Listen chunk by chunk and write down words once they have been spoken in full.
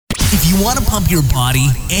If you want to pump your body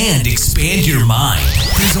and expand your mind,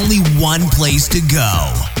 there's only one place to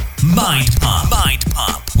go. Mind Pump. Mind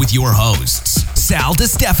Pump with your hosts, Sal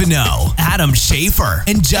DiStefano, Adam Schafer,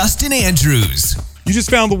 and Justin Andrews. You just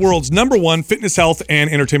found the world's #1 fitness, health, and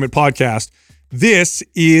entertainment podcast. This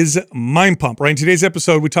is Mind Pump, right? In today's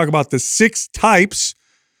episode, we talk about the 6 types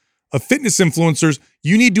of fitness influencers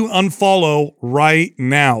you need to unfollow right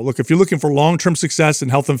now. Look, if you're looking for long-term success in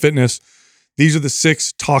health and fitness, these are the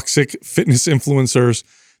 6 toxic fitness influencers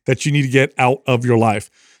that you need to get out of your life.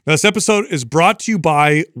 Now, this episode is brought to you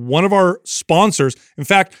by one of our sponsors. In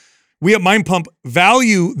fact, we at Mind Pump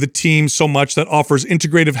value the team so much that offers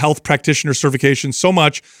integrative health practitioner certification so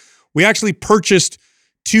much, we actually purchased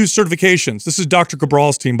 2 certifications. This is Dr.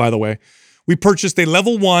 Cabral's team, by the way. We purchased a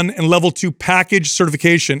level 1 and level 2 package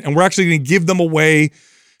certification, and we're actually going to give them away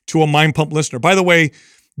to a Mind Pump listener. By the way,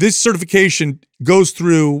 this certification goes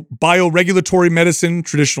through bioregulatory medicine,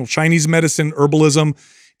 traditional Chinese medicine, herbalism,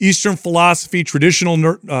 Eastern philosophy, traditional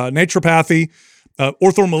naturopathy,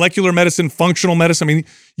 orthomolecular medicine, functional medicine. I mean,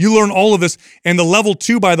 you learn all of this. And the level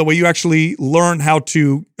 2, by the way, you actually learn how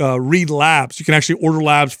to read labs. You can actually order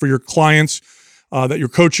labs for your clients that you're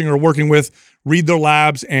coaching or working with, read their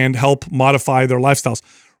labs and help modify their lifestyles.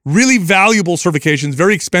 Really valuable certifications,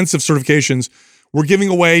 very expensive certifications. We're giving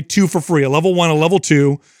away 2 for free, a level 1, a level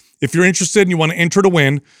 2. If you're interested and you want to enter to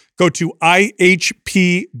win, go to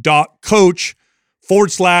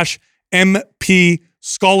ihp.coach/MP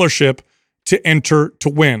scholarship to enter to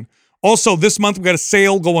win. Also, this month we've got a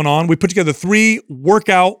sale going on. We put together 3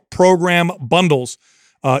 workout program bundles.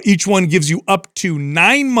 Each one gives you up to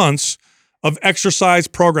 9 months of exercise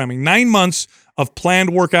programming, 9 months of planned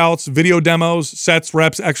workouts, video demos, sets,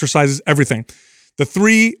 reps, exercises, everything. The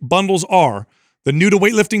 3 bundles are the New to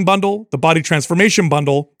Weightlifting bundle, the Body Transformation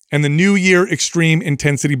bundle, and the New Year Extreme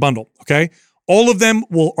Intensity bundle, okay? All of them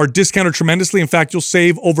are discounted tremendously. In fact, you'll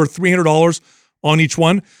save over $300 on each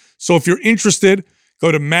one. So if you're interested,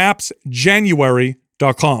 go to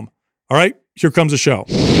mapsjanuary.com. All right, here comes the show.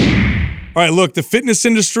 All right, look, the fitness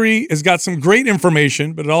industry has got some great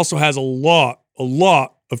information, but it also has a lot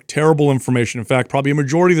of terrible information. In fact, probably a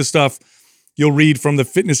majority of the stuff you'll read from the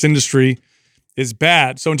fitness industry is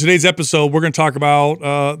bad. So in today's episode, we're going to talk about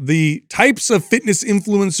the types of fitness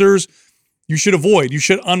influencers you should avoid, you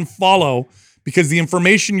should unfollow, because the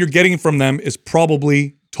information you're getting from them is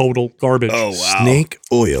probably total garbage. Oh, wow. Snake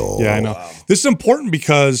oil. Yeah, I know. Wow. This is important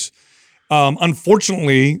because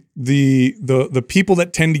unfortunately, the people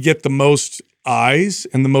that tend to get the most eyes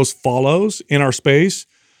and the most follows in our space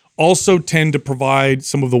also tend to provide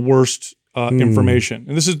some of the worst information.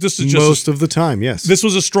 And this is just most of the time, yes. This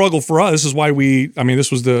was a struggle for us. This is why this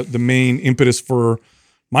was the main impetus for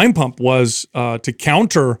Mind Pump was to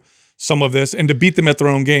counter some of this and to beat them at their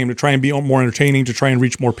own game, to try and be more entertaining, to try and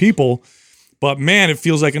reach more people. But man, it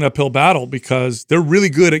feels like an uphill battle because they're really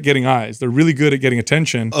good at getting eyes. They're really good at getting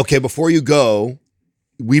attention. Okay, before you go,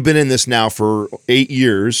 we've been in this now for 8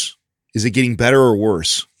 years. Is it getting better or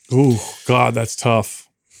worse? Ooh, God, that's tough.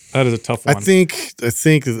 That is a tough one. I think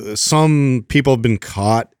some people have been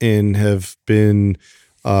caught and have been,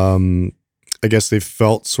 I guess they've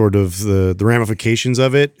felt sort of the ramifications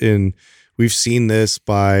of it. And we've seen this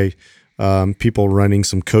by people running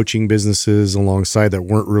some coaching businesses alongside that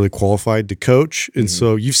weren't really qualified to coach. And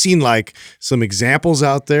so you've seen like some examples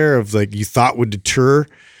out there of like you thought would deter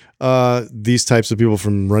these types of people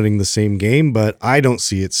from running the same game, but I don't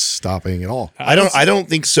see it stopping at all. I don't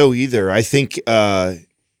think so either. I think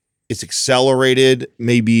it's accelerated.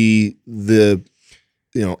 Maybe the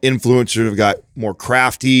influencers have got more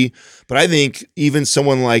crafty, but I think even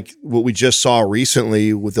someone like what we just saw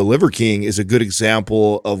recently with the Liver King is a good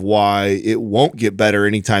example of why it won't get better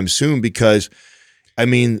anytime soon, because I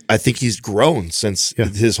think he's grown since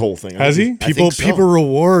his whole thing. Has he? People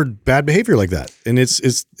reward bad behavior like that, and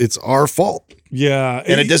it's our fault. Yeah,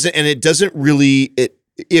 and it doesn't really.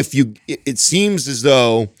 It seems as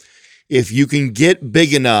though if you can get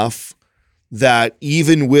big enough that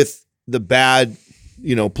even with the bad,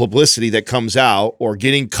 publicity that comes out or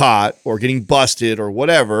getting caught or getting busted or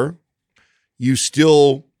whatever, you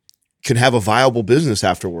still can have a viable business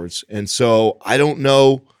afterwards. And so I don't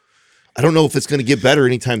know if it's going to get better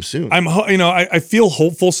anytime soon. I feel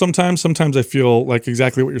hopeful sometimes. Sometimes I feel like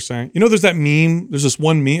exactly what you're saying. There's that meme. There's this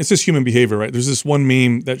one meme. It's just human behavior, right? There's this one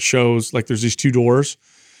meme that shows like there's these 2 doors,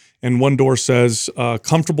 and one door says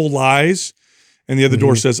comfortable lies, and the other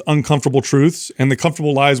door says uncomfortable truths. And the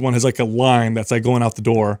comfortable lies one has like a line that's like going out the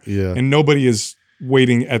door. Yeah. And nobody is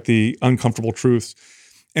waiting at the uncomfortable truths.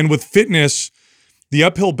 And with fitness, The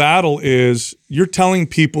uphill battle is you're telling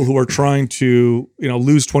people who are trying to,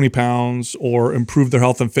 lose 20 pounds or improve their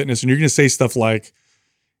health and fitness, and you're going to say stuff like,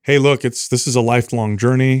 hey, look, this is a lifelong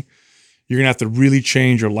journey. You're going to have to really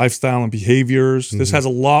change your lifestyle and behaviors. Mm-hmm. This has a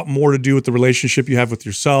lot more to do with the relationship you have with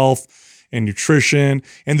yourself and nutrition.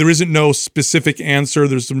 And there isn't no specific answer.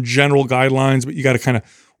 There's some general guidelines, but you got to kind of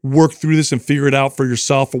work through this and figure it out for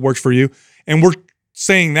yourself what works for you. And we're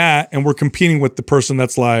saying that, and we're competing with the person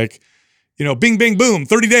that's like, bing, bang, boom,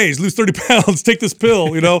 30 days, lose 30 pounds, take this pill,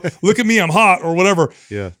 look at me, I'm hot or whatever.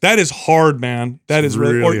 Yeah. That is hard, man. That is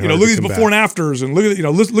really hard. Look at these before and afters, and look at,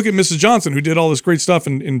 look at Mrs. Johnson, who did all this great stuff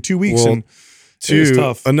in 2 weeks. Well, and it's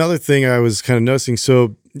tough. Another thing I was kind of noticing.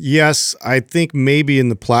 So yes, I think maybe in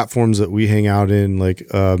the platforms that we hang out in,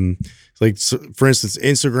 so for instance,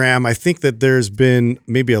 Instagram, I think that there's been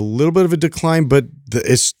maybe a little bit of a decline, but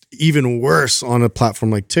it's even worse on a platform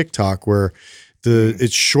like TikTok, where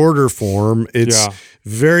it's shorter form. It's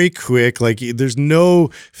very quick. Like there's no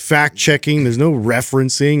fact checking. There's no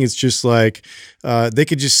referencing. It's just like they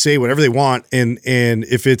could just say whatever they want. And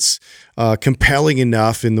if it's compelling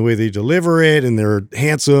enough in the way they deliver it, and they're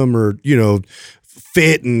handsome or,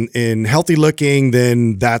 fit and healthy looking,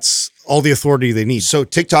 then that's all the authority they need. So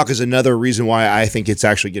TikTok is another reason why I think it's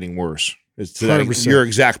actually getting worse. It's to that, your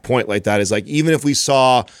exact point like that is like, even if we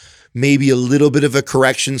saw maybe a little bit of a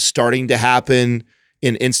correction starting to happen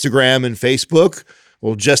in Instagram and Facebook,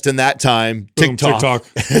 well, just in that time, TikTok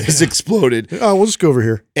has exploded. Oh, we'll just go over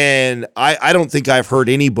here. And I don't think I've heard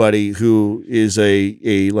anybody who is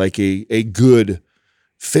a good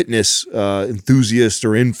fitness enthusiast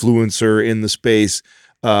or influencer in the space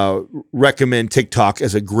recommend TikTok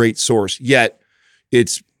as a great source. Yet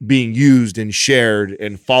it's being used and shared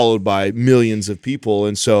and followed by millions of people.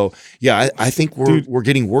 And so, I think we're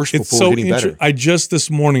getting worse before we're getting better. I just this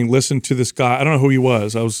morning listened to this guy. I don't know who he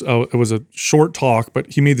was. It was a short talk,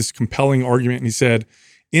 but he made this compelling argument. And he said,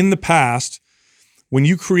 in the past, when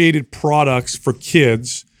you created products for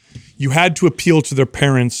kids, you had to appeal to their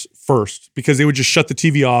parents first, because they would just shut the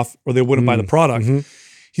TV off or they wouldn't buy the product. Mm-hmm.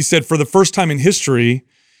 He said, for the first time in history,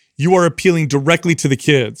 you are appealing directly to the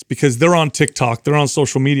kids because they're on TikTok, they're on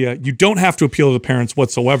social media. You don't have to appeal to the parents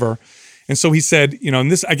whatsoever. And so he said,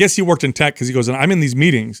 and this, I guess he worked in tech, because he goes, and I'm in these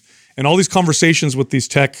meetings and all these conversations with these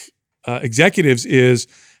tech executives is,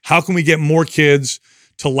 how can we get more kids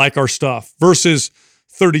to like our stuff, versus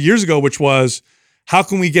 30 years ago, which was, how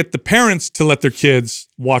can we get the parents to let their kids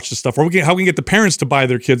watch the stuff, or how can we get the parents to buy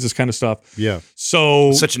their kids this kind of stuff? Yeah.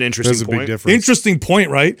 So such an interesting point. Big difference. Interesting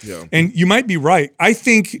point, right? Yeah. And you might be right. I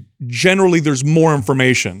think generally there's more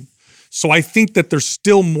information. So I think that there's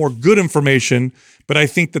still more good information, but I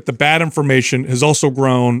think that the bad information has also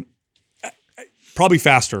grown probably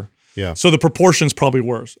faster. Yeah. So the proportion's probably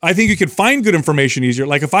worse. I think you can find good information easier.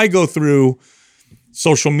 Like if I go through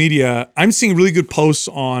social media, I'm seeing really good posts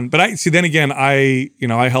on, but then again, I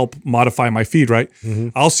help modify my feed, right? Mm-hmm.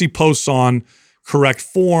 I'll see posts on correct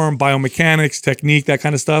form, biomechanics, technique, that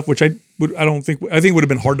kind of stuff, which I think would have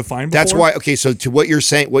been hard to find before. That's why, okay, so to what you're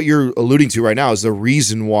saying, what you're alluding to right now is the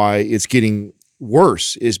reason why it's getting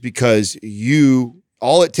worse is because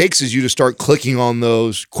all it takes is you to start clicking on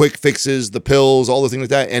those quick fixes, the pills, all the things like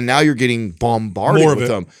that, and now you're getting bombarded with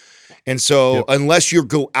them. And so unless you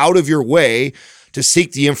go out of your way to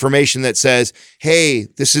seek the information that says, hey,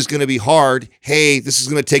 this is going to be hard. Hey, this is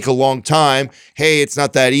going to take a long time. Hey, it's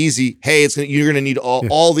not that easy. Hey, you're going to need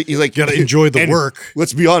all the, like, you got to enjoy the work.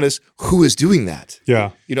 Let's be honest. Who is doing that?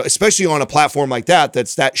 Yeah. Especially on a platform like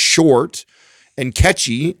that's that short and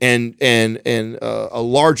catchy, and a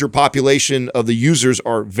larger population of the users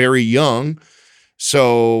are very young.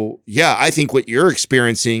 So I think what you're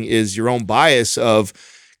experiencing is your own bias of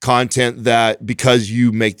content that, because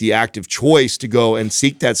you make the active choice to go and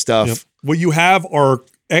seek that stuff. Yep. What you have are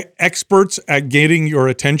experts at getting your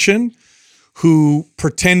attention who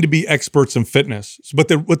pretend to be experts in fitness.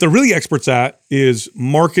 But what they're really experts at is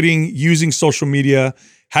marketing, using social media,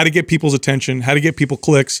 how to get people's attention, how to get people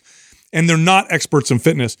clicks, and they're not experts in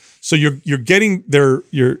fitness. So you're getting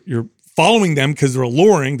you're following them because they're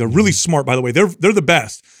alluring. They're really smart, by the way. They're the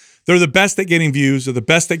best. They're the best at getting views. They're the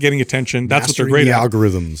best at getting attention. That's what they're great at.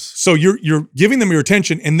 Algorithms. So you're giving them your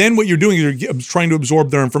attention, and then what you're doing is you're trying to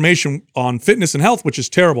absorb their information on fitness and health, which is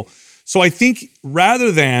terrible. So I think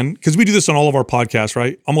rather than, because we do this on all of our podcasts,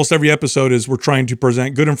 right? Almost every episode is we're trying to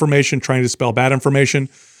present good information, trying to dispel bad information.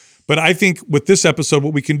 But I think with this episode,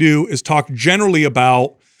 what we can do is talk generally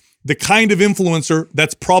about the kind of influencer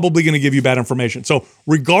that's probably going to give you bad information. So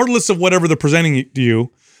regardless of whatever they're presenting to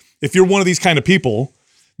you, if you're one of these kind of people,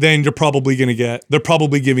 then they're probably giving you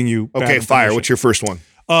bad information. Fire. What's your first one?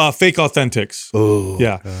 Fake authentics. Oh,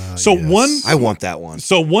 Yeah. yes. I want that one.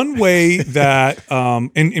 So one way that,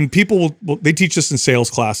 and people they teach this in sales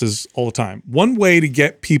classes all the time. One way to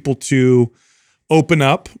get people to open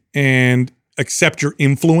up and accept your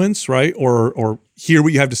influence, right, or hear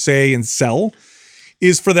what you have to say and sell,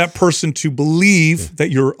 is for that person to believe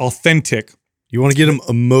that you're authentic. You want to get them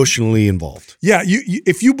emotionally involved. Yeah, you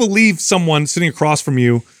if you believe someone sitting across from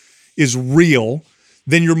you is real,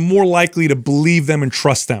 then you're more likely to believe them and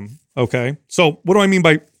trust them. Okay, so what do I mean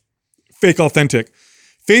by fake authentic?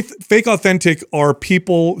 Fake authentic are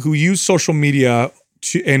people who use social media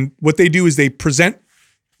to, and what they do is they present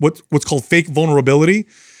what's called fake vulnerability.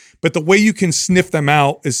 But the way you can sniff them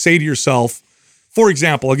out is say to yourself, for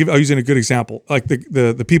example, I'll use a good example, like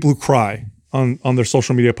the people who cry on their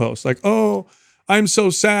social media posts, like, oh, I'm so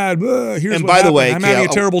sad. Here's And what by the happened. way, I'm having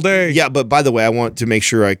a terrible day. Yeah, but by the way, I want to make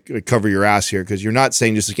sure I cover your ass here, because you're not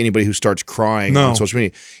saying just like anybody who starts crying No. on social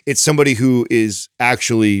media. It's somebody who is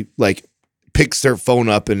actually like picks their phone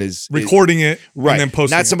up and is Recording it right. and then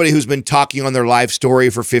posting Not somebody who's been talking on their live story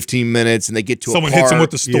for 15 minutes and they get to Someone a part. hits them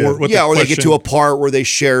with the store. With Yeah, the or they get question. to a part where they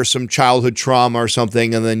share some childhood trauma or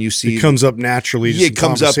something, and then you see It comes up naturally. Just it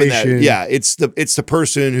comes up in that. conversation. Yeah, it's the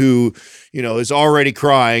person who is already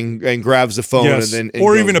crying and grabs the phone Yes. and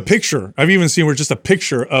or goes, even a picture. I've even seen where just a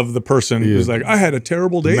picture of the person who's like, I had a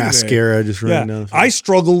terrible day today. Mascara just running down. I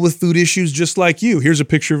struggle with food issues just like you. Here's a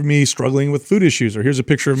picture of me struggling with food issues, or here's a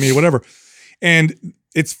picture of me, whatever. And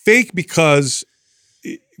it's fake because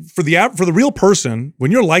for the real person,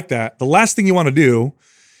 when you're like that, the last thing you want to do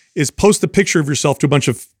is post a picture of yourself to a bunch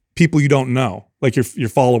of people you don't know, like your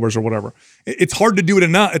followers or whatever. It's hard to do it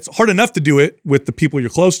enough. It's hard enough to do it with the people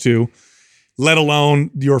you're close to, let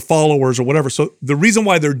alone your followers or whatever. So the reason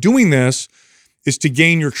why they're doing this is to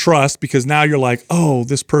gain your trust, because now you're like, oh,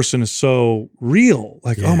 this person is so real.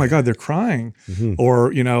 Like, oh my God, they're crying.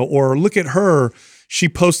 Or, or look at her. She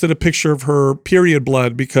posted a picture of her period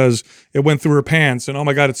blood because it went through her pants, and oh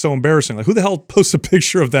my God, it's so embarrassing. Like, who the hell posts a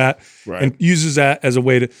picture of that and uses that as a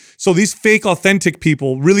way to, so these fake authentic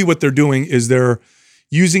people, really what they're doing is they're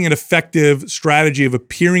using an effective strategy of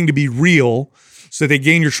appearing to be real so that they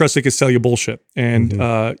gain your trust, they can sell you bullshit. And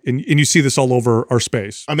and you see this all over our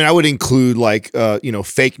space. I mean, I would include like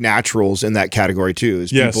fake naturals in that category too,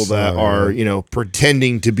 is Yes. people that are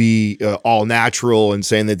pretending to be all natural and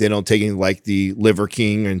saying that they don't take any, like the Liver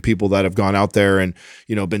King, and people that have gone out there and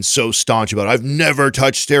been so staunch about I've never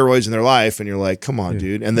touched steroids in their life, and you're like, come on,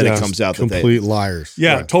 dude, and then Yes. it comes out that Complete liars.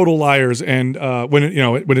 Yeah, total liars. And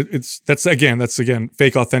that's again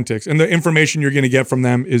fake authentics, and the information you're going to get from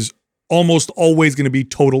them is almost always going to be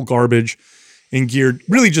total garbage and geared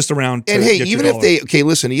really just around. And hey, even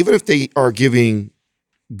if they are giving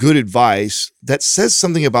good advice, that says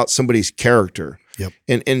something about somebody's character. Yep.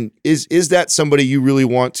 And is that somebody you really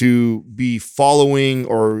want to be following,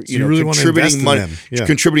 or you really want to invest contributing in money, them. Yeah.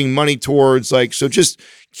 contributing money towards, like, so just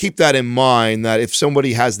keep that in mind, that if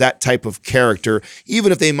somebody has that type of character,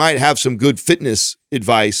 even if they might have some good fitness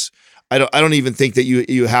advice, I don't even think that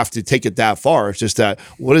you have to take it that far. It's just that,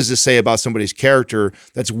 what does this say about somebody's character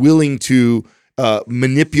that's willing to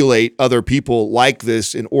manipulate other people like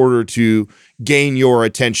this in order to gain your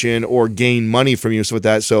attention or gain money from you, so with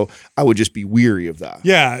that. So I would just be weary of that.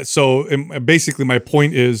 Yeah. So basically, my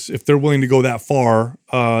point is, if they're willing to go that far,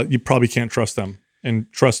 you probably can't trust them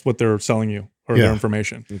and trust what they're selling you or their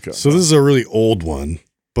information. Okay. So this is a really old one,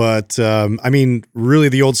 but I mean, really,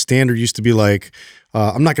 the old standard used to be like,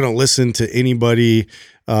 I'm not going to listen to anybody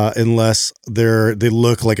unless they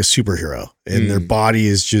look like a superhero and their body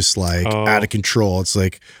is just like out of control. It's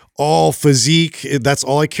like all physique. That's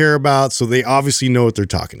all I care about. So they obviously know what they're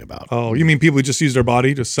talking about. Oh, you mean people who just use their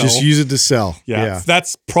body to sell? Just use it to sell. Yeah,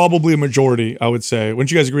 that's probably a majority, I would say.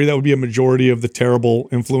 Wouldn't you guys agree that would be a majority of the terrible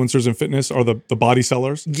influencers in fitness are the body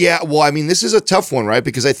sellers? Yeah, well, I mean, this is a tough one, right?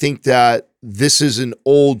 Because I think that this is an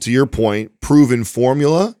old, to your point, proven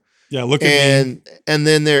formula. Yeah, look at me. And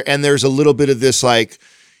then there's a little bit of this, like,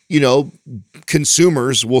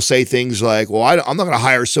 consumers will say things like, well, I'm not going to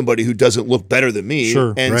hire somebody who doesn't look better than me.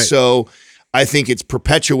 Sure, and right. so I think it's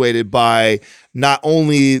perpetuated by not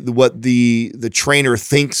only what the trainer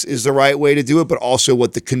thinks is the right way to do it, but also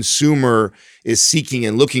what the consumer is seeking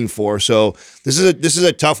and looking for. So this is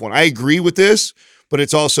a tough one. I agree with this, but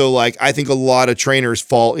it's also like, I think a lot of trainers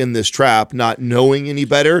fall in this trap, not knowing any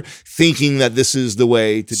better, thinking that this is the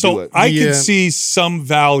way to do it. I could see some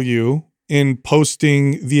value in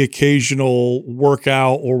posting the occasional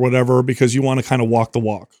workout or whatever, because you want to kind of walk the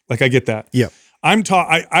walk. Like, I get that. Yeah.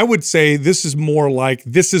 I would say this is more like,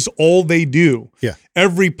 this is all they do. Yeah.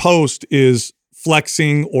 Every post is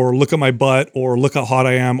flexing, or look at my butt, or look how hot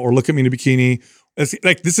I am, or look at me in a bikini, It's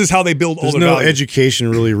like this is how they build all There's their no value.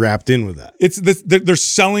 education really wrapped in with that. It's this, they're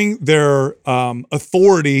selling their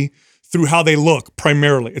authority through how they look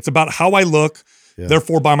primarily. It's about how I look,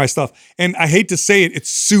 therefore buy my stuff. And I hate to say it, it's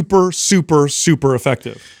super, super, super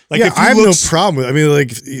effective. Like Yeah, if you I have look, no problem with it. I mean, like,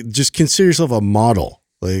 just consider yourself a model.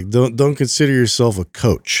 Like, don't consider yourself a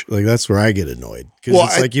coach. Like, that's where I get annoyed because Well,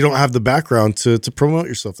 it's like you don't have the background to promote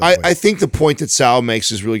yourself. That way. I think the point that Sal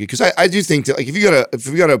makes is really good because I do think that like if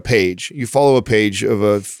you got a page, you follow a page of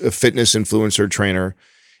a fitness influencer trainer,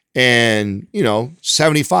 and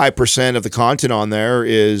 75% of the content on there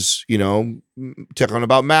is talking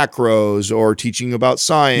about macros or teaching about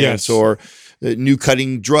science or the new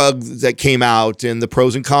cutting drug that came out and the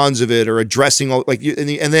pros and cons of it, or addressing all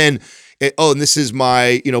and then. And this is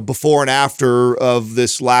my, before and after of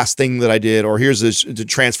this last thing that I did, or here's the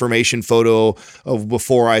transformation photo of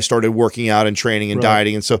before I started working out and training and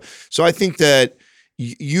dieting. And so I think that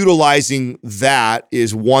utilizing that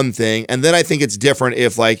is one thing. And then I think it's different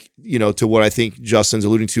if to what I think Justin's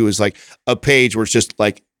alluding to is like a page where it's just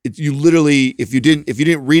like, you literally, if you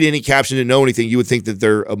didn't read any caption, didn't know anything, you would think that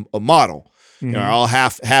they're a model. Mm-hmm. All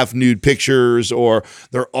half nude pictures, or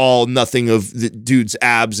they're all nothing of the dude's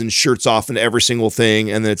abs and shirts off in every single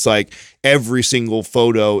thing, and then it's like every single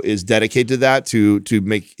photo is dedicated to that to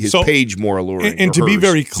make his page more alluring. And to be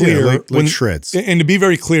very clear, like shreds. And to be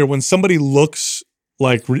very clear, when somebody looks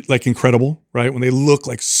like incredible, right? When they look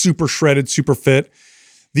like super shredded, super fit,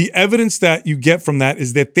 the evidence that you get from that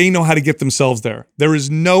is that they know how to get themselves there. There is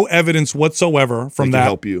no evidence whatsoever from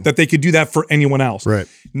that that they could do that for anyone else. Right.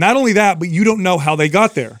 Not only that, but you don't know how they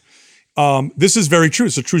got there. This is very true.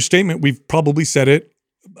 It's a true statement. We've probably said it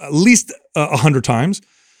at least 100 times,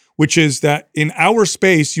 which is that in our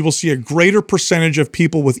space, you will see a greater percentage of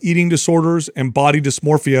people with eating disorders and body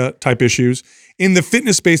dysmorphia type issues in the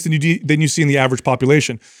fitness space than you see in the average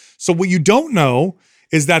population. So what you don't know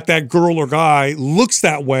is that girl or guy looks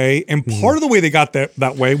that way, and part of the way they got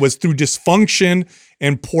that way was through dysfunction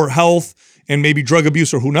and poor health and maybe drug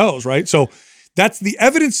abuse or who knows, right? So that's the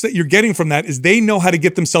evidence that you're getting from that is they know how to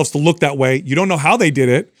get themselves to look that way. You don't know how they did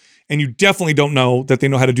it, and you definitely don't know that they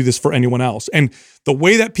know how to do this for anyone else. And the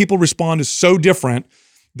way that people respond is so different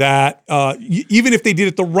that even if they did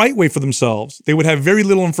it the right way for themselves, they would have very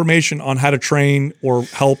little information on how to train or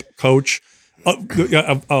help coach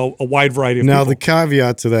a wide variety of now people. The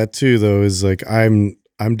caveat to that too, though, is like I'm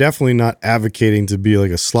definitely not advocating to be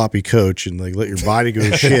like a sloppy coach and like let your body go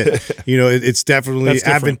to shit. It's definitely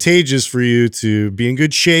advantageous for you to be in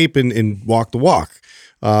good shape and walk the walk.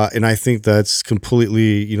 And I think that's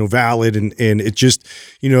completely, valid. And it just,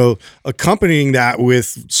 accompanying that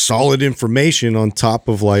with solid information on top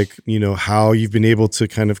of how you've been able to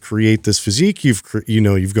kind of create this physique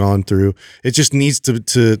you've gone through. It just needs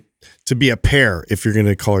to be a pair if you're going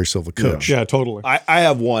to call yourself a coach. Yeah, totally. I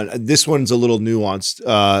have one. This one's a little nuanced.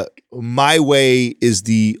 My way is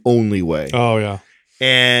the only way. Oh yeah.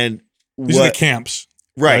 And these are the camps.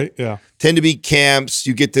 Right. Yeah. Tend to be camps.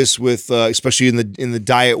 You get this with especially in the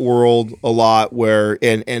diet world a lot, where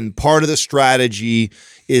and part of the strategy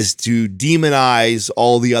is to demonize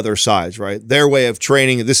all the other sides, right? Their way of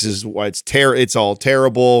training. This is why it's all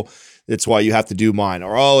terrible. That's why you have to do mine.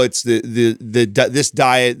 Or it's this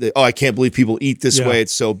diet. I can't believe people eat this way.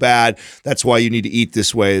 It's so bad. That's why you need to eat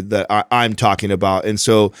this way that I'm talking about. And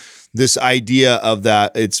so this idea of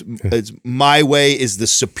that it's my way is the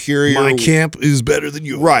superior. My camp is better than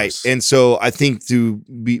yours. Right. And so I think to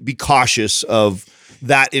be cautious of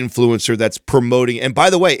that influencer that's promoting. And by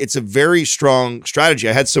the way, it's a very strong strategy.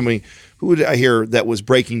 I had somebody who did I hear that was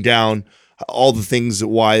breaking down all the things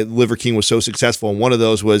why Liver King was so successful. And one of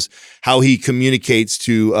those was how he communicates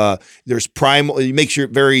to, there's primal, he makes you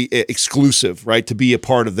very exclusive, right? To be a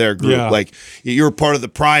part of their group. Yeah. Like you're part of the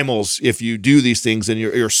primals if you do these things, and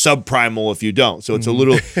you're subprimal if you don't. So it's a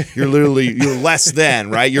little, you're less than,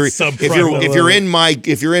 right?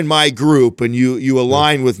 If you're in my group and you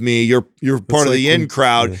align with me, you're part of the in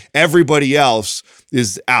crowd. Everybody else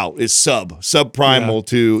is out, is subprimal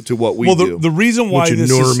to what we do. The reason why Bunch of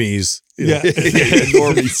this normies. is yeah,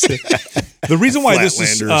 normies. The reason why this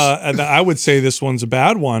is Flatlanders. and I would say this one's a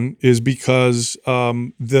bad one is because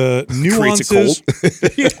the nuances. Creates a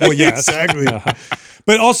cult. Well, yeah, exactly.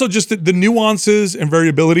 But also just the nuances and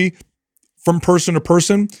variability from person to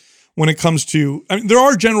person when it comes to. I mean, there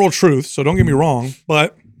are general truths, so don't get me wrong,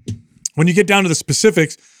 but when you get down to the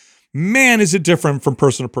specifics, man, is it different from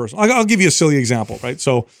person to person. I'll give you a silly example, right?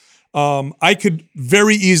 So I could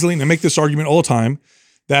very easily, and I make this argument all the time,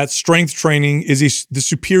 that strength training is the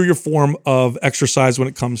superior form of exercise when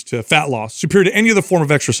it comes to fat loss, superior to any other form of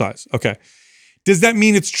exercise. Okay. Does that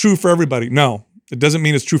mean it's true for everybody? No. It doesn't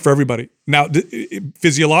mean it's true for everybody. Now,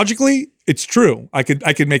 physiologically, it's true. I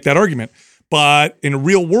could make that argument. But in a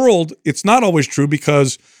real world, it's not always true,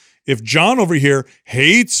 because if John over here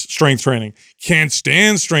hates strength training, can't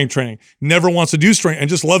stand strength training, never wants to do strength, and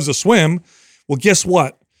just loves to swim, well, guess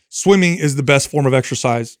what? Swimming is the best form of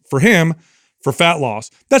exercise for him for fat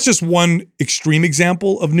loss. That's just one extreme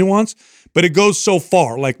example of nuance, but it goes so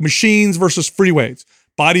far, like machines versus free weights,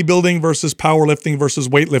 bodybuilding versus powerlifting versus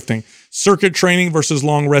weightlifting, circuit training versus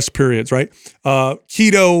long rest periods, right?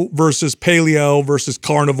 Keto versus paleo versus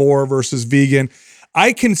carnivore versus vegan.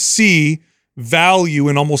 I can see value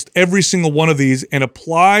in almost every single one of these and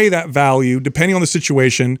apply that value depending on the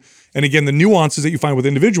situation. And again, the nuances that you find with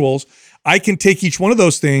individuals, I can take each one of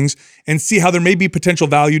those things and see how there may be potential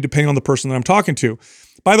value depending on the person that I'm talking to.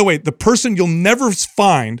 By the way, the person you'll never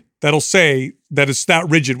find that'll say that it's that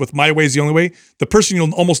rigid with my way is the only way, the person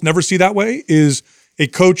you'll almost never see that way is a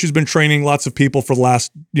coach who's been training lots of people for the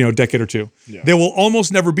last decade or two. Yeah. They will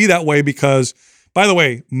almost never be that way because, by the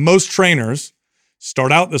way, most trainers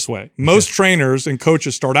start out this way. Most trainers and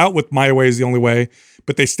coaches start out with my way is the only way,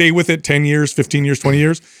 but they stay with it 10 years, 15 years, 20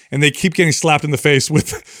 years, and they keep getting slapped in the face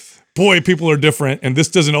with, boy, people are different, and this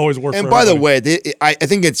doesn't always work. And by the way, I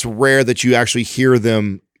think it's rare that you actually hear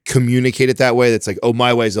them communicate it that way. That's like, oh,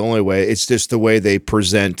 my way is the only way. It's just the way they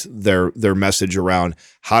present their message around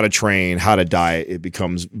how to train, how to diet. It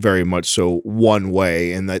becomes very much so one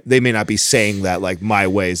way, and that they may not be saying that like my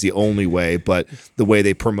way is the only way, but the way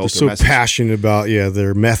they promote their message. So passionate about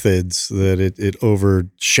their methods that it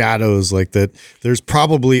overshadows like that. There's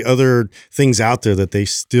probably other things out there that they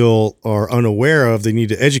still are unaware of. They need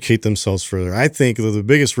to educate themselves further. I think that the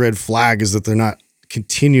biggest red flag is that they're not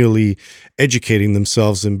continually educating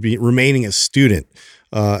themselves and remaining a student.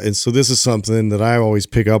 And so this is something that I always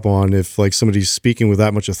pick up on if like somebody's speaking with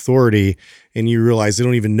that much authority and you realize they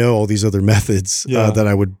don't even know all these other methods that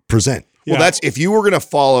I would present. Well, that's if you were going to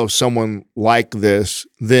follow someone like this,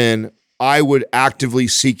 then I would actively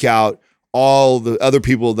seek out all the other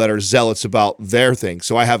people that are zealots about their thing.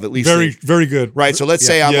 So I have at least very good. Right. So let's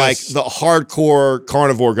say I'm like the hardcore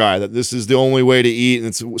carnivore guy that this is the only way to eat and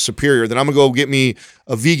it's superior. Then I'm gonna go get me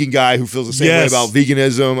a vegan guy who feels the same way about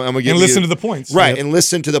veganism. I'm gonna get listen to the points. Right. And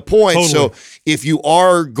listen to the points. Totally. So if you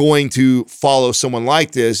are going to follow someone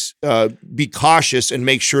like this, be cautious and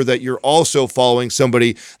make sure that you're also following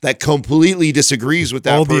somebody that completely disagrees with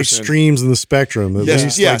that all person. The extremes in the spectrum.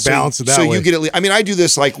 Balance it that way. So you get at least, I mean, I do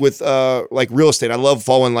this like with like real estate. I love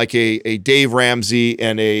following like a Dave Ramsey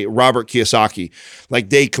and a Robert Kiyosaki. Like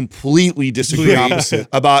they completely disagree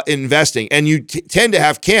about investing. And you tend to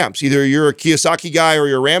have camps. Either you're a Kiyosaki guy or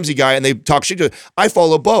you're a Ramsey guy, and they talk shit to it. I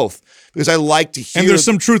follow both because I like to hear. And there's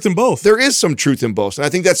some truth in both. There is some truth in both. And I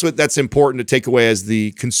think that's important to take away as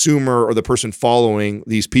the consumer or the person following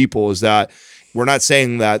these people, is that we're not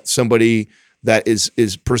saying that somebody that is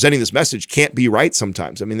presenting this message can't be right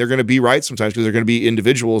sometimes. I mean, they're going to be right sometimes because they're going to be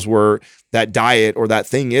individuals where that diet or that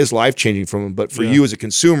thing is life-changing from them. But for you as a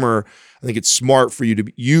consumer, I think it's smart for you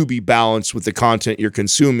to be balanced with the content you're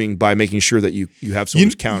consuming by making sure that you have someone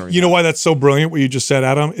who's countering. You know why that's so brilliant, what you just said,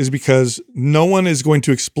 Adam, is because no one is going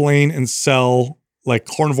to explain and sell like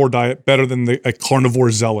carnivore diet better than a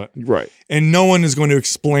carnivore zealot. Right. And no one is going to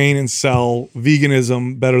explain and sell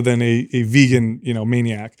veganism better than a vegan,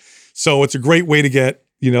 maniac. So it's a great way to get,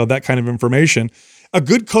 that kind of information. A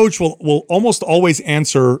good coach will almost always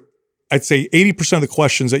answer, I'd say 80% of the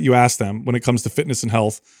questions that you ask them when it comes to fitness and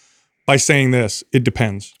health by saying this: it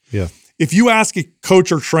depends. Yeah. If you ask a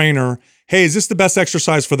coach or trainer, hey, is this the best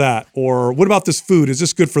exercise for that? Or what about this food? Is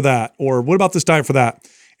this good for that? Or what about this diet for that?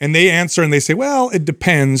 And they answer and they say, well, it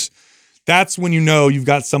depends. That's when you know you've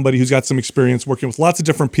got somebody who's got some experience working with lots of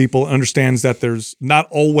different people and understands that there's not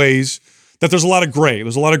always, that there's a lot of gray.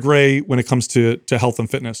 There's a lot of gray when it comes to health and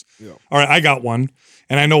fitness. Yeah. All right, I got one.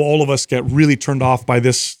 And I know all of us get really turned off by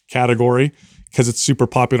this category because it's super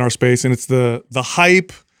popular in our space. And it's the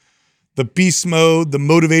hype, the beast mode, the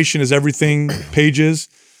motivation is everything pages.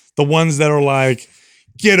 The ones that are like,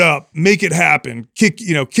 get up, make it happen,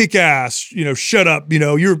 kick ass, shut up,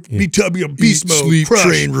 you're BW beast mode, sleep, crush.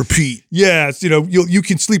 Train, repeat. Yes, you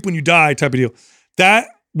can sleep when you die type of deal. That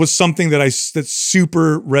was something that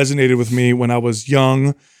super resonated with me when I was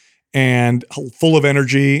young and full of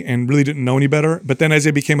energy and really didn't know any better. But then as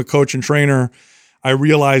I became a coach and trainer, I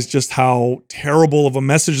realized just how terrible of a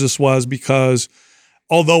message this was, because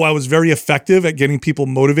although I was very effective at getting people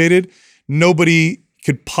motivated, nobody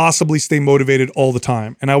could possibly stay motivated all the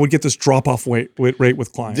time. And I would get this drop-off rate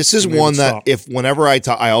with clients. This is one that whenever I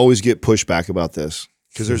talk, I always get pushback about this.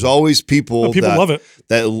 Because there's always people People that love it.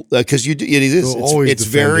 that because it is They'll always it's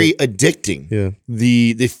defend very it. addicting. Yeah.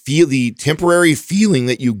 The temporary feeling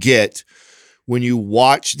that you get when you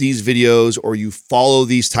watch these videos or you follow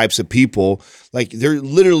these types of people, like there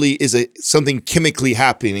literally is something chemically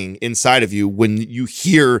happening inside of you when you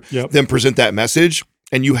hear Yep. them present that message,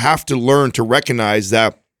 and you have to learn to recognize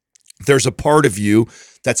that there's a part of you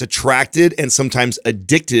that's attracted and sometimes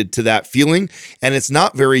addicted to that feeling, and it's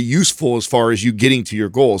not very useful as far as you getting to your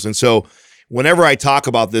goals. And so whenever I talk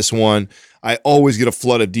about this one, I always get a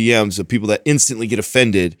flood of DMs of people that instantly get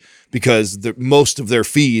offended because most of their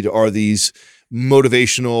feed are these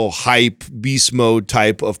motivational hype beast mode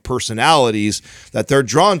type of personalities that they're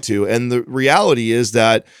drawn to. And the reality is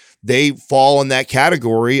that they fall in that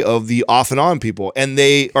category of the off and on people, and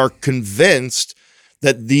they are convinced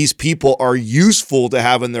that these people are useful to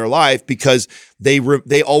have in their life because they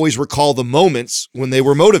always recall the moments when they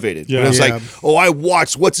were motivated. Yeah. And it's Yeah. like, oh, I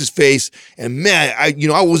watched what's his face, and man, I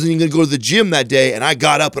wasn't even gonna go to the gym that day, and I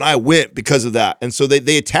got up and I went because of that. And so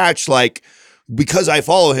they attach, like, because I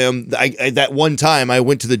follow him, that one time I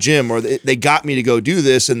went to the gym, or they got me to go do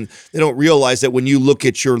this, and they don't realize that when you look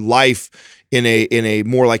at your life in a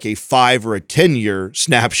more like a 5 or a 10-year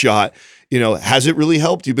snapshot, has it really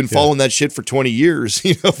helped? You've been following that shit for 20 years,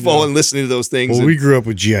 listening to those things. Well, we grew up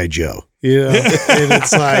with G.I. Joe, and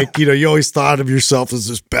it's like, you always thought of yourself as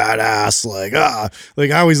this badass,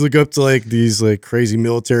 like I always look up to like these like crazy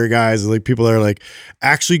military guys, like people that are like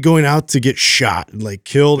actually going out to get shot and like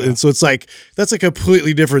killed. And so it's like, that's a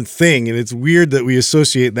completely different thing. And it's weird that we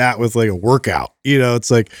associate that with like a workout,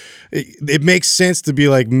 it's like, it makes sense to be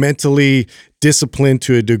like mentally disciplined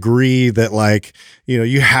to a degree that like,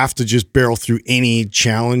 you have to just barrel through any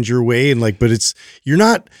challenge your way. And like, but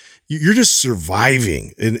you're just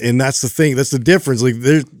surviving. And that's the thing. That's the difference. Like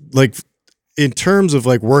there's like, in terms of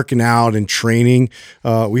like working out and training,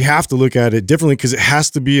 we have to look at it differently because it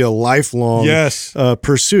has to be a lifelong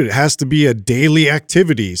pursuit. It has to be a daily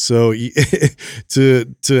activity. So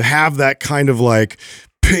to have that kind of like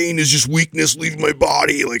pain is just weakness leaving my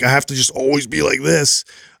body, like I have to just always be like this,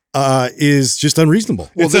 is just unreasonable.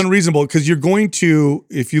 Well, it's unreasonable because you're going to,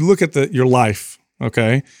 if you look at your life,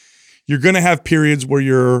 okay, you're going to have periods where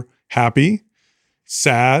you're happy,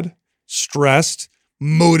 sad, stressed,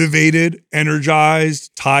 motivated,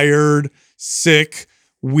 energized, tired, sick,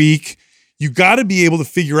 weak. You got to be able to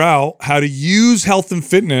figure out how to use health and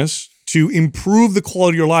fitness to improve the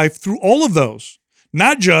quality of your life through all of those,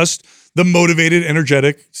 not just the motivated,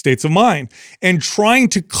 energetic states of mind, and trying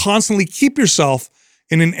to constantly keep yourself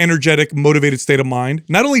in an energetic, motivated state of mind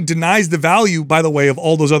not only denies the value, by the way, of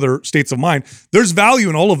all those other states of mind. There's value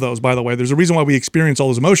in all of those, by the way. There's a reason why we experience all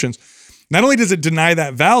those emotions. Not only does it deny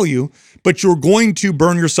that value, but you're going to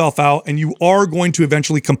burn yourself out, and you are going to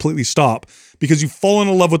eventually completely stop because you've fallen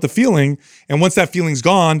in love with the feeling. And once that feeling's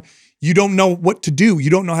gone, you don't know what to do. You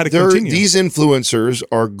don't know how to continue. These influencers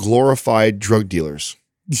are glorified drug dealers.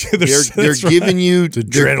 They're giving you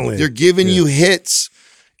adrenaline. They're giving you hits,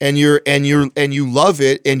 and you love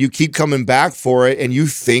it, and you keep coming back for it, and you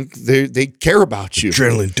think they care about you.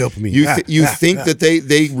 Adrenaline, dopamine. You think that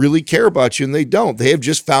they really care about you, and they don't. They have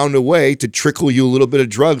just found a way to trickle you a little bit of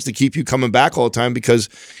drugs to keep you coming back all the time because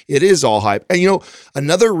it is all hype. And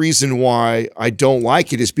another reason why I don't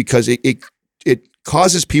like it is because it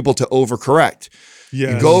causes people to overcorrect.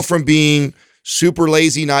 Yes. You go from being super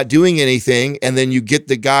lazy, not doing anything, and then you get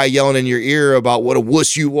the guy yelling in your ear about what a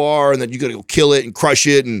wuss you are, and that you got to go kill it and crush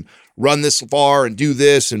it and run this far and do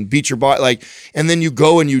this and beat your body, and then you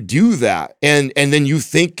go and you do that, and then you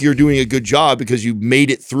think you're doing a good job because you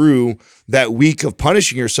made it through that week of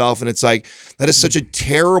punishing yourself, and it's like that is such a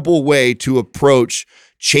terrible way to approach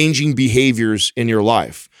changing behaviors in your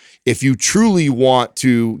life. If you truly want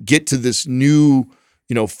to get to this new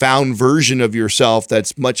found version of yourself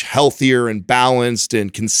that's much healthier and balanced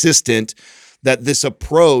and consistent, that this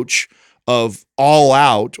approach of all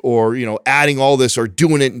out or, adding all this or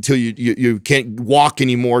doing it until you can't walk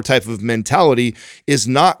anymore type of mentality is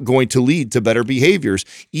not going to lead to better behaviors.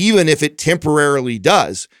 Even if it temporarily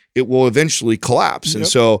does, it will eventually collapse. Yep. And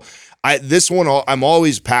so this one I'm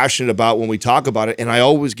always passionate about when we talk about it, and I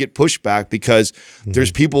always get pushback because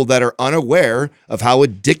there's people that are unaware of how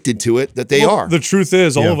addicted to it that they are. The truth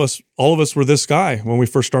is, all of us were this guy when we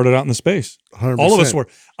first started out in the space. 100%. All of us were.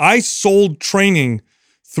 I sold training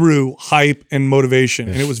through hype and motivation,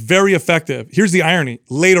 and it was very effective. Here's the irony.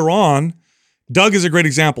 Later on, Doug is a great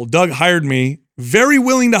example. Doug hired me, very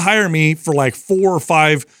willing to hire me for like 4 or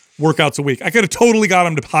 5 workouts a week. I could have totally got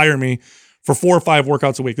him to hire me for 4 or 5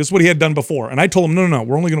 workouts a week. This is what he had done before. And I told him, no,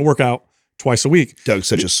 we're only going to work out twice a week. Doug's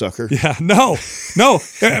such a sucker. Yeah, no.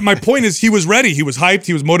 My point is he was ready. He was hyped.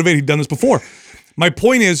 He was motivated. He'd done this before. My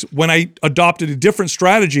point is when I adopted a different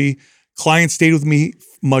strategy, clients stayed with me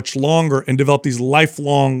much longer and developed these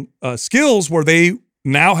lifelong skills where they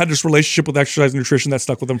now had this relationship with exercise and nutrition that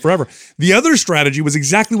stuck with them forever. The other strategy was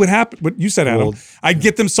exactly what happened, what you said, Adam. Well, I'd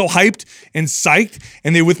get them so hyped and psyched,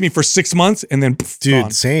 and they were with me for 6 months, and then Dude, gone.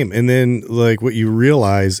 same. And then like what you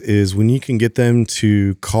realize is when you can get them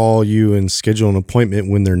to call you and schedule an appointment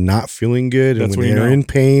when they're not feeling good and That's when when you they're know. in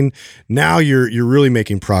pain, now you're really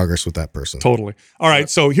making progress with that person. Totally. All right.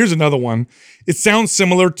 So here's another one. It sounds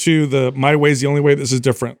similar to the My Way is the Only Way. This is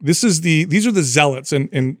different. These are the zealots.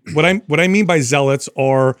 And what I mean by zealots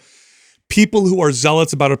are people who are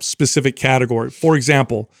zealots about a specific category. For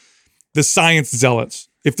example, the science zealots.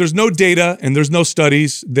 If there's no data and there's no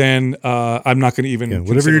studies, then I'm not going to even Whatever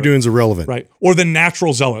consider you're it. doing is irrelevant. Right. Or the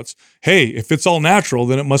natural zealots. Hey, if it's all natural,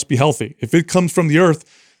 then it must be healthy. If it comes from the earth,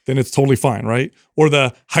 then it's totally fine, right? Or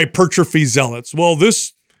the hypertrophy zealots. Well,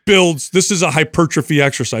 this is a hypertrophy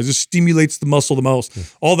exercise. This stimulates the muscle the most.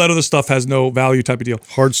 All that other stuff has no value type of deal.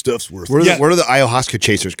 Hard stuff's worth Where, it. Yeah. where do the ayahuasca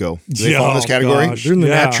chasers go? Do they fall in this Oh, category? gosh. They're in the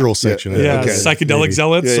Yeah. natural section. Yeah, Okay. psychedelic Maybe.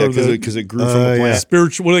 zealots Yeah, or the because it grew from the yeah. plant.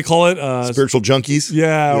 spiritual, what do they call it? Spiritual junkies.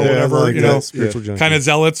 Yeah, or Yeah, whatever, like you that. know, Spiritual junkies. kind of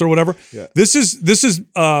zealots or whatever. Yeah. This is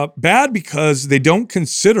bad because they don't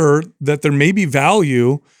consider that there may be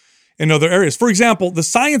value in other areas. For example, the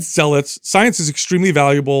science zealots, science is extremely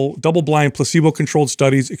valuable, double-blind, placebo-controlled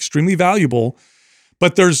studies, extremely valuable,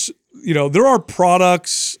 but there are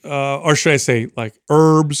products, or should I say, like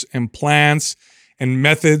herbs and plants and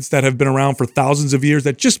methods that have been around for thousands of years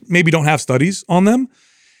that just maybe don't have studies on them,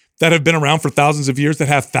 that have been around for thousands of years, that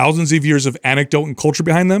have thousands of years of anecdote and culture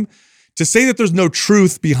behind them. To say that there's no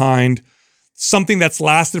truth behind something that's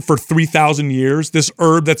lasted for 3,000 years, this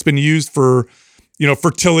herb that's been used for,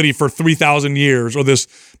 fertility for 3,000 years, or this,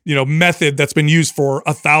 method that's been used for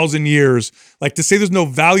 1,000 years, like to say there's no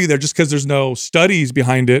value there just because there's no studies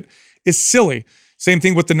behind it is silly. Same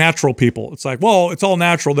thing with the natural people. It's like, well, it's all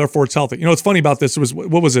natural, therefore it's healthy. It's funny about this. It was,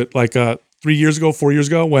 what was it, like 4 years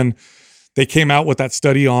ago, when they came out with that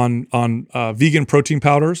study on vegan protein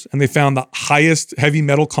powders, and they found the highest heavy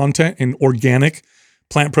metal content in organic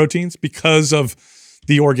plant proteins because of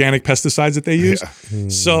the organic pesticides that they use. Yeah.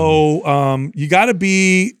 So you got to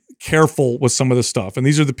be careful with some of this stuff. And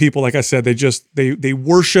these are the people, like I said, they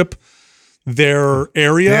worship their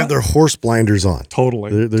area. They have their horse blinders on. Totally.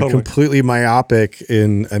 They're totally. completely myopic,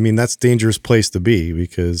 and I mean that's a dangerous place to be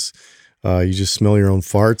because you just smell your own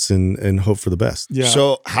farts and hope for the best. Yeah.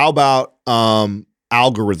 So how about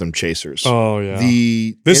algorithm chasers? Oh yeah.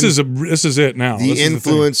 This This is it now. the This is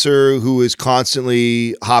thing. influencer who is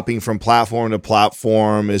constantly hopping from platform to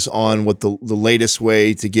platform is on what the latest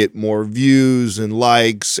way to get more views and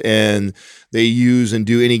likes, and they use and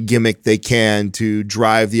do any gimmick they can to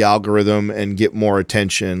drive the algorithm and get more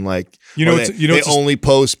attention. Like they only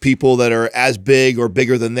post people that are as big or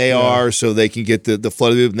bigger than they are, so they can get the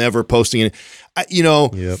flood of people never posting it.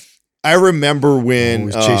 Yep. I remember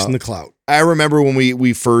when Always chasing the clout. I remember when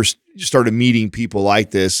we first started meeting people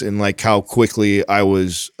like this, and like how quickly I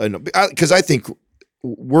was, because I think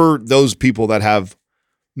we're those people that have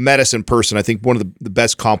met us in person. I think one of the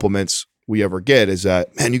best compliments we ever get is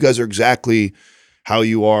that, man, you guys are exactly how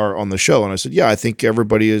you are on the show. And I said, yeah, I think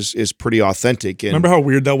everybody is pretty authentic. And Remember how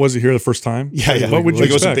weird that was to hear the first time? Yeah. What would you Like,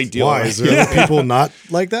 it was a expect? big deal. Why? right? Is there other people not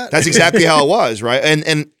like that? That's exactly how it was, right?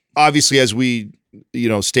 And obviously, as we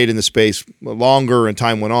stayed in the space longer and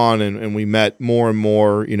time went on, and we met more and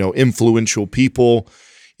more influential people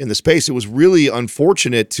in the space, it was really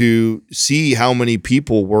unfortunate to see how many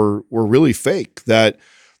people were really fake. That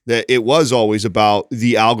it was always about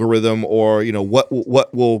the algorithm, or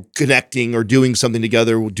what will connecting or doing something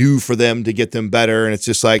together will do for them to get them better. And it's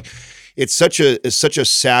just like it's such a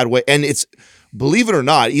sad way. And it's, believe it or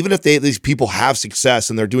not, even if these people have success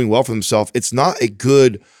and they're doing well for themselves, it's not a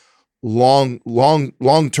good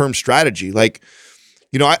long-term strategy. Like,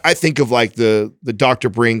 I think of like the Dr.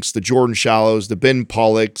 Brinks, the Jordan Shallows, the Ben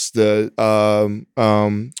Pollocks, the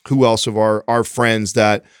who else of our friends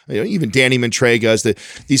that, even Danny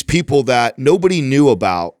Mantregas, these people that nobody knew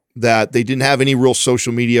about, that they didn't have any real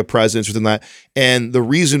social media presence within that. And the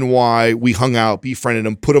reason why we hung out, befriended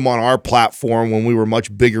them, put them on our platform when we were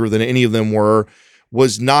much bigger than any of them were,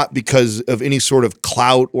 was not because of any sort of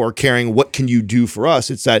clout or caring what can you do for us.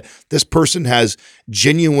 It's that this person has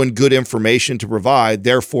genuine good information to provide.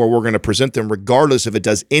 Therefore, we're going to present them regardless if it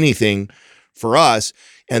does anything for us.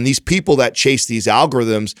 And these people that chase these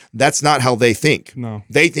algorithms, that's not how they think. No.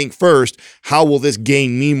 They think first, how will this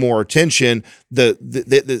gain me more attention?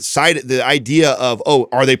 The idea of, oh,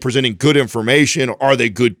 are they presenting good information? Are they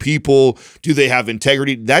good people? Do they have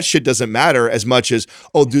integrity? That shit doesn't matter as much as,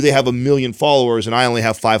 oh, do they have 1 million followers and I only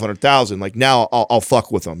have 500,000? Like now I'll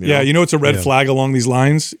fuck with them. You know, it's a red flag along these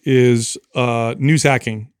lines is news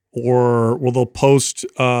hacking, or where they'll post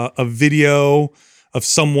a video of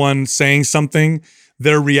someone saying something,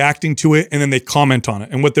 they're reacting to it, and then they comment on it.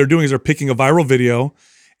 And what they're doing is they're picking a viral video.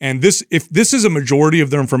 And if this is a majority of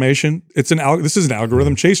their information, this is an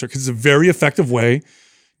algorithm chaser, because it's a very effective way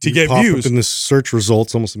to get pop views up in the search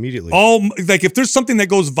results almost immediately. Like if there's something that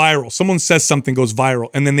goes viral, someone says something goes viral,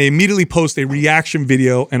 and then they immediately post a reaction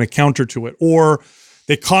video and a counter to it, or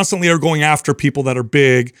they constantly are going after people that are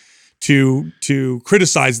big to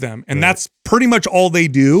criticize them, and that's pretty much all they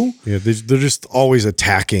do. Yeah, they're just always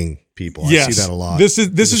attacking people. Yes. I see that a lot. This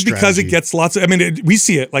is because it gets lots of, we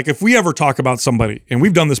see it. Like if we ever talk about somebody, and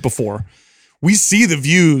we've done this before, we see the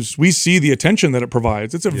views, we see the attention that it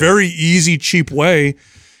provides. It's a very easy, cheap way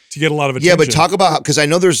to get a lot of attention. Yeah, but talk about, because I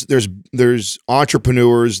know there's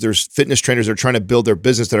entrepreneurs, there's fitness trainers that are trying to build their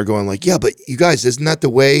business that are going like, yeah, but you guys, isn't that the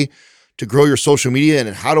way to grow your social media?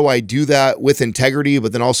 And how do I do that with integrity,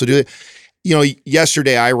 but then also do it? You know,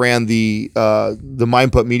 yesterday I ran the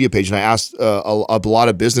Mind Pump Media page, and I asked a lot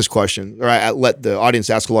of business questions, or I let the audience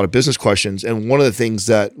ask a lot of business questions. And one of the things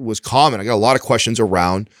that was common, I got a lot of questions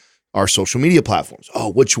around our social media platforms.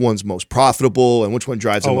 Oh, which one's most profitable, and which one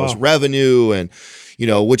drives the most revenue, and you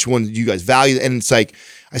know, which one do you guys value? And it's like,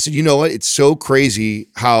 I said, you know what? It's so crazy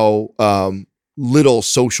how little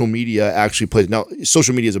social media actually plays. Now,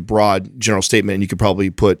 social media is a broad general statement, and you could probably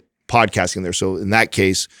put podcasting in there. So in that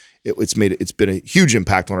case, it's been a huge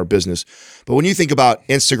impact on our business. But when you think about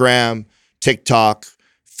Instagram, TikTok,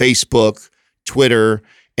 Facebook, Twitter,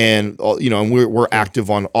 and and we're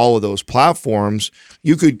active on all of those platforms,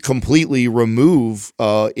 you could completely remove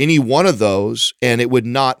any one of those, and it would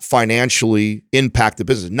not financially impact the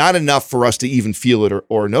business. Not enough for us to even feel it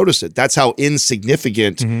or notice it. That's how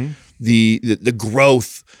insignificant the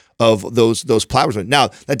growth of those platforms. Now,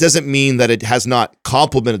 that doesn't mean that it has not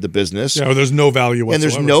complemented the business. Yeah, or there's no value whatsoever. And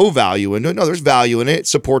there's no value in it. No, there's value in it. It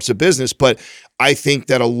supports a business. But I think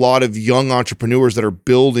that a lot of young entrepreneurs that are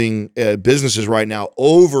building businesses right now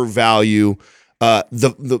overvalue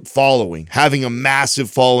the following, having a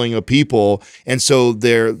massive following of people. And so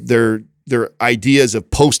their ideas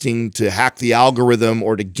of posting to hack the algorithm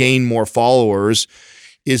or to gain more followers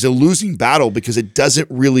is a losing battle, because it doesn't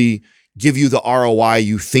really give you the ROI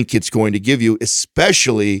you think it's going to give you,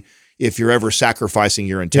 especially if you're ever sacrificing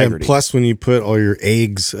your integrity. Yeah, plus, when you put all your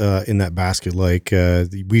eggs in that basket, like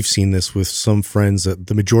we've seen this with some friends, that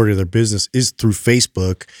the majority of their business is through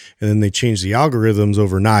Facebook, and then they change the algorithms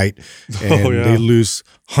overnight, and they lose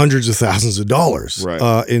hundreds of thousands of dollars. Right.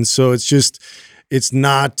 And so it's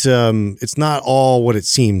not all what it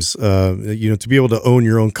seems. To be able to own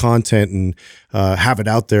your own content and have it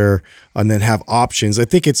out there, and then have options. I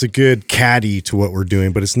think it's a good caddy to what we're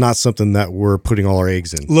doing, but it's not something that we're putting all our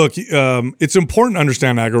eggs in. Look, it's important to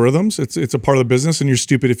understand algorithms. It's a part of the business, and you're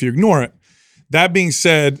stupid if you ignore it. That being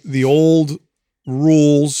said, the old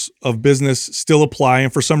rules of business still apply,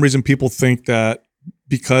 and for some reason, people think that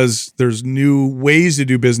because there's new ways to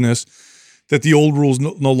do business, that the old rules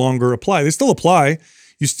no longer apply. They still apply.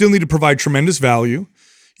 You still need to provide tremendous value.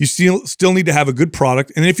 You still need to have a good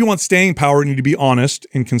product. And if you want staying power, you need to be honest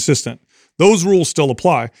and consistent. Those rules still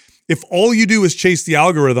apply. If all you do is chase the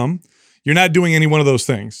algorithm, you're not doing any one of those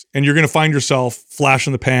things. And you're going to find yourself flash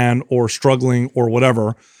in the pan or struggling or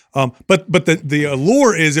whatever. But the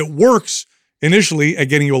allure is it works initially at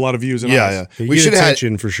getting you a lot of views. And we should have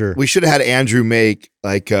attention for sure. We should have had Andrew make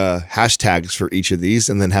like hashtags for each of these,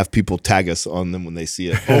 and then have people tag us on them when they see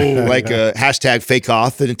it. Like hashtag fake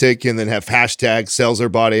authentic, and then have hashtag sells their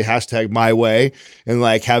body, hashtag my way, and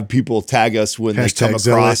like have people tag us when they come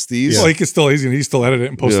across these. Well, he still edit it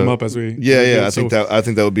and post them up as we. I think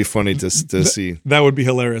that would be funny to see. That would be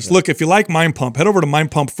hilarious. Look, if you like Mind Pump, head over to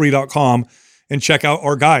mindpumpfree.com and check out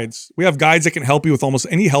our guides. We have guides that can help you with almost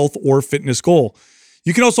any health or fitness goal.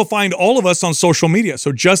 You can also find all of us on social media.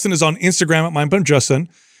 So Justin is on Instagram at MindPumpJustin.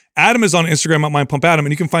 Adam is on Instagram at MindPumpAdam. And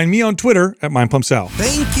you can find me on Twitter at MindPumpSal.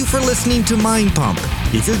 Thank you for listening to Mind Pump.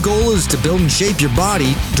 If your goal is to build and shape your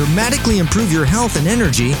body, dramatically improve your health and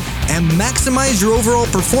energy, and maximize your overall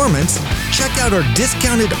performance, check out our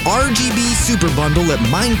discounted RGB Super Bundle at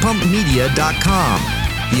mindpumpmedia.com.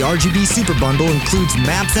 The RGB Super Bundle includes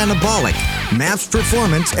MAPS Anabolic, MAPS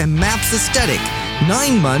Performance, and MAPS Aesthetic,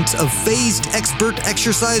 9 months of phased expert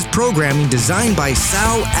exercise programming designed by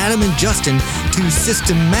Sal, Adam, and Justin to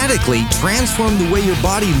systematically transform the way your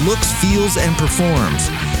body looks, feels, and performs.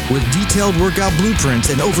 With detailed workout blueprints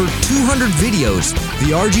and over 200 videos,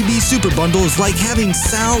 the RGB Super Bundle is like having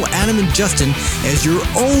Sal, Adam, and Justin as your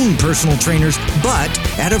own personal trainers, but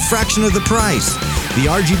at a fraction of the price. The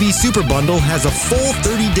RGB Super Bundle has a full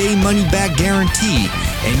 30-day money-back guarantee,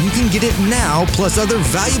 and you can get it now plus other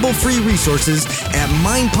valuable free resources at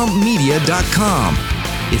mindpumpmedia.com.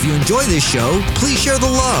 If you enjoy this show, please share the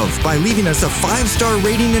love by leaving us a 5-star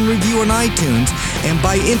rating and review on iTunes and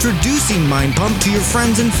by introducing Mind Pump to your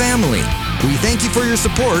friends and family. We thank you for your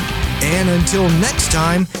support, and until next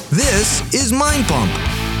time, this is Mind Pump.